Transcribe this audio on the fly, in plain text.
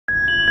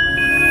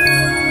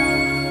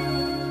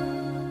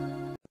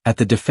At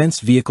the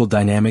Defence Vehicle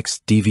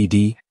Dynamics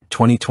 (DVD)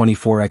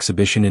 2024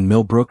 exhibition in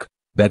Millbrook,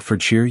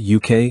 Bedfordshire,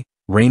 UK,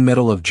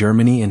 Rheinmetall of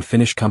Germany and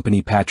Finnish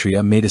company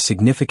Patria made a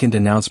significant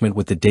announcement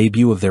with the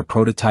debut of their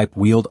prototype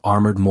Wheeled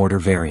Armored Mortar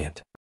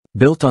Variant.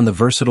 Built on the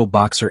versatile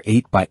Boxer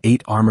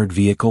 8x8 armored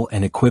vehicle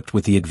and equipped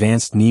with the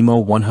advanced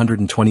NEMO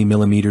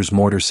 120mm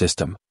mortar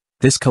system,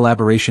 this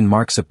collaboration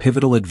marks a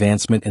pivotal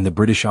advancement in the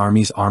British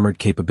Army's armored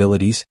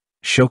capabilities,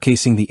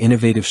 showcasing the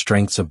innovative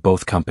strengths of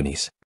both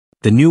companies.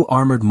 The new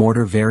armored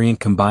mortar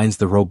variant combines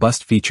the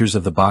robust features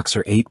of the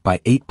Boxer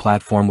 8x8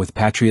 platform with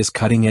Patria's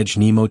cutting-edge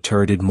NEMO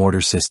turreted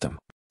mortar system.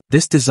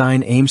 This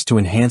design aims to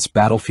enhance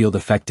battlefield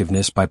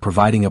effectiveness by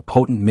providing a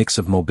potent mix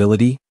of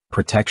mobility,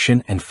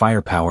 protection, and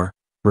firepower,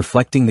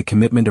 reflecting the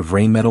commitment of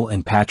Rheinmetall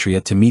and Patria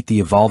to meet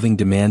the evolving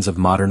demands of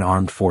modern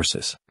armed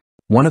forces.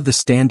 One of the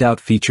standout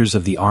features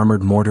of the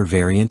armored mortar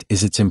variant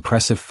is its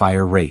impressive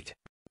fire rate.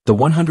 The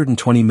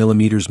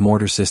 120mm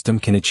mortar system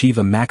can achieve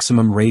a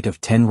maximum rate of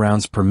 10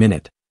 rounds per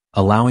minute,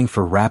 allowing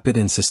for rapid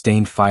and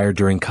sustained fire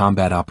during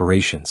combat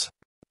operations.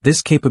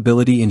 This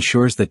capability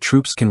ensures that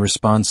troops can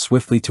respond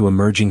swiftly to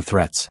emerging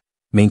threats,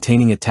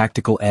 maintaining a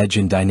tactical edge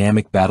in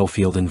dynamic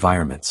battlefield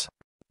environments.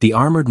 The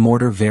armored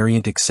mortar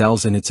variant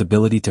excels in its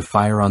ability to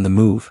fire on the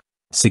move,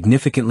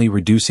 significantly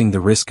reducing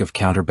the risk of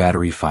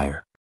counter-battery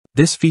fire.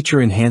 This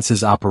feature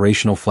enhances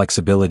operational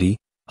flexibility,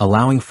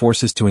 allowing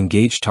forces to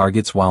engage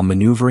targets while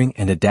maneuvering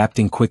and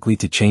adapting quickly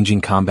to changing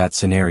combat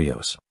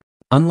scenarios.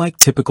 Unlike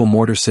typical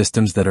mortar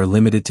systems that are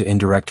limited to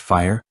indirect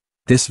fire,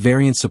 this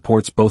variant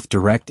supports both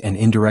direct and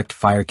indirect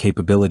fire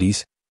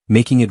capabilities,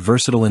 making it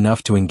versatile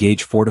enough to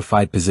engage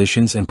fortified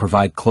positions and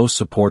provide close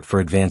support for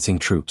advancing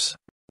troops.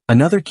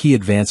 Another key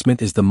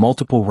advancement is the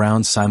multiple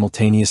round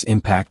simultaneous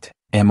impact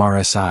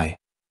 (MRSI)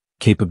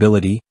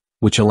 capability,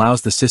 which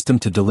allows the system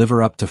to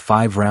deliver up to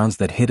 5 rounds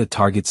that hit a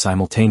target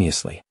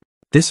simultaneously.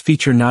 This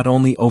feature not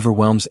only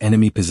overwhelms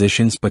enemy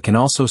positions but can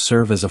also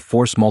serve as a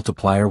force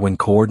multiplier when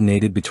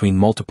coordinated between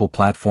multiple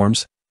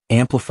platforms,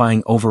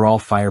 amplifying overall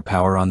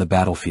firepower on the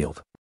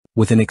battlefield.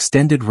 With an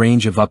extended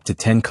range of up to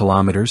 10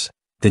 kilometers,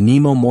 the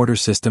NEMO mortar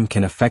system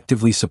can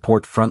effectively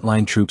support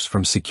frontline troops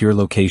from secure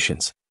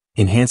locations,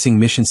 enhancing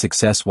mission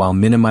success while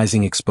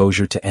minimizing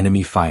exposure to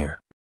enemy fire.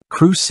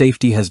 Crew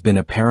safety has been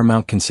a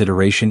paramount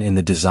consideration in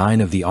the design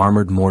of the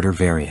armored mortar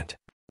variant.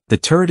 The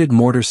turreted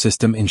mortar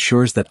system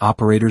ensures that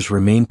operators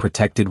remain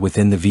protected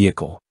within the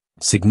vehicle,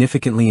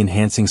 significantly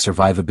enhancing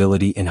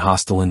survivability in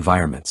hostile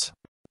environments.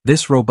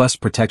 This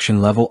robust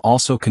protection level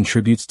also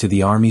contributes to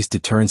the Army's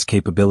deterrence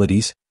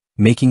capabilities,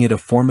 making it a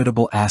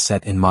formidable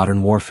asset in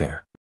modern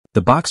warfare.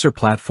 The Boxer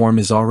platform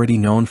is already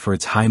known for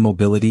its high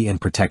mobility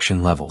and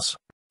protection levels.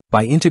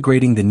 By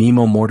integrating the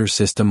NEMO mortar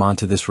system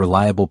onto this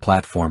reliable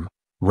platform,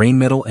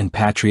 Rheinmetall and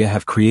Patria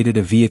have created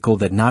a vehicle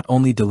that not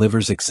only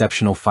delivers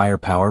exceptional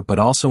firepower but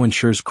also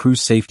ensures crew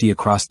safety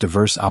across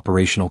diverse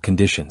operational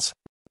conditions.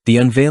 The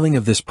unveiling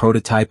of this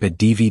prototype at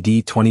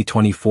DVD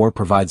 2024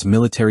 provides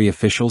military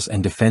officials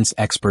and defense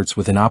experts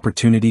with an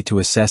opportunity to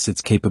assess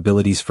its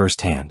capabilities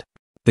firsthand.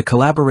 The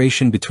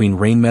collaboration between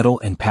Rheinmetall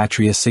and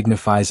Patria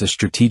signifies a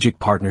strategic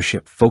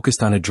partnership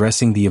focused on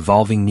addressing the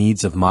evolving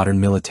needs of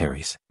modern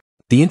militaries.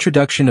 The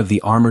introduction of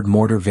the armored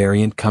mortar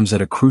variant comes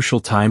at a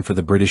crucial time for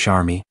the British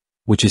Army,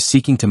 which is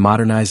seeking to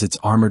modernize its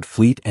armored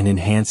fleet and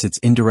enhance its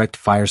indirect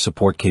fire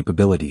support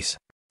capabilities.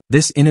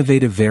 This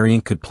innovative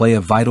variant could play a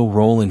vital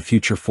role in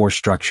future force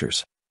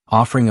structures,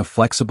 offering a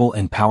flexible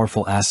and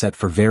powerful asset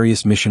for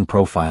various mission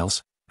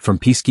profiles, from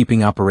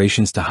peacekeeping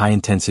operations to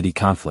high-intensity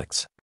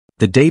conflicts.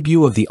 The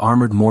debut of the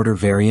armored mortar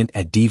variant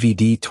at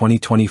DVD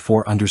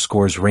 2024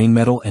 underscores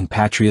Rheinmetall and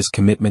Patria's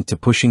commitment to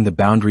pushing the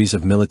boundaries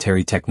of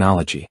military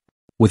technology.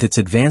 With its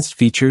advanced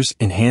features,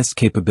 enhanced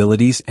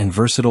capabilities, and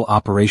versatile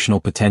operational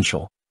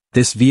potential,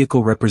 this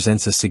vehicle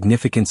represents a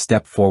significant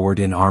step forward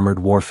in armored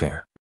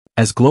warfare.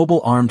 As global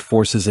armed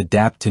forces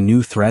adapt to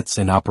new threats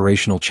and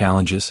operational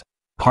challenges,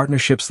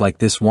 partnerships like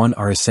this one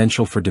are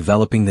essential for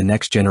developing the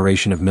next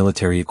generation of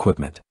military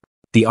equipment.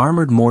 The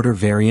armored mortar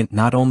variant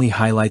not only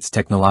highlights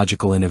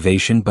technological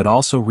innovation but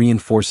also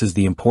reinforces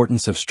the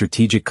importance of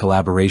strategic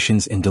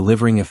collaborations in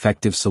delivering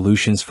effective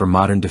solutions for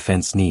modern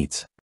defense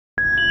needs.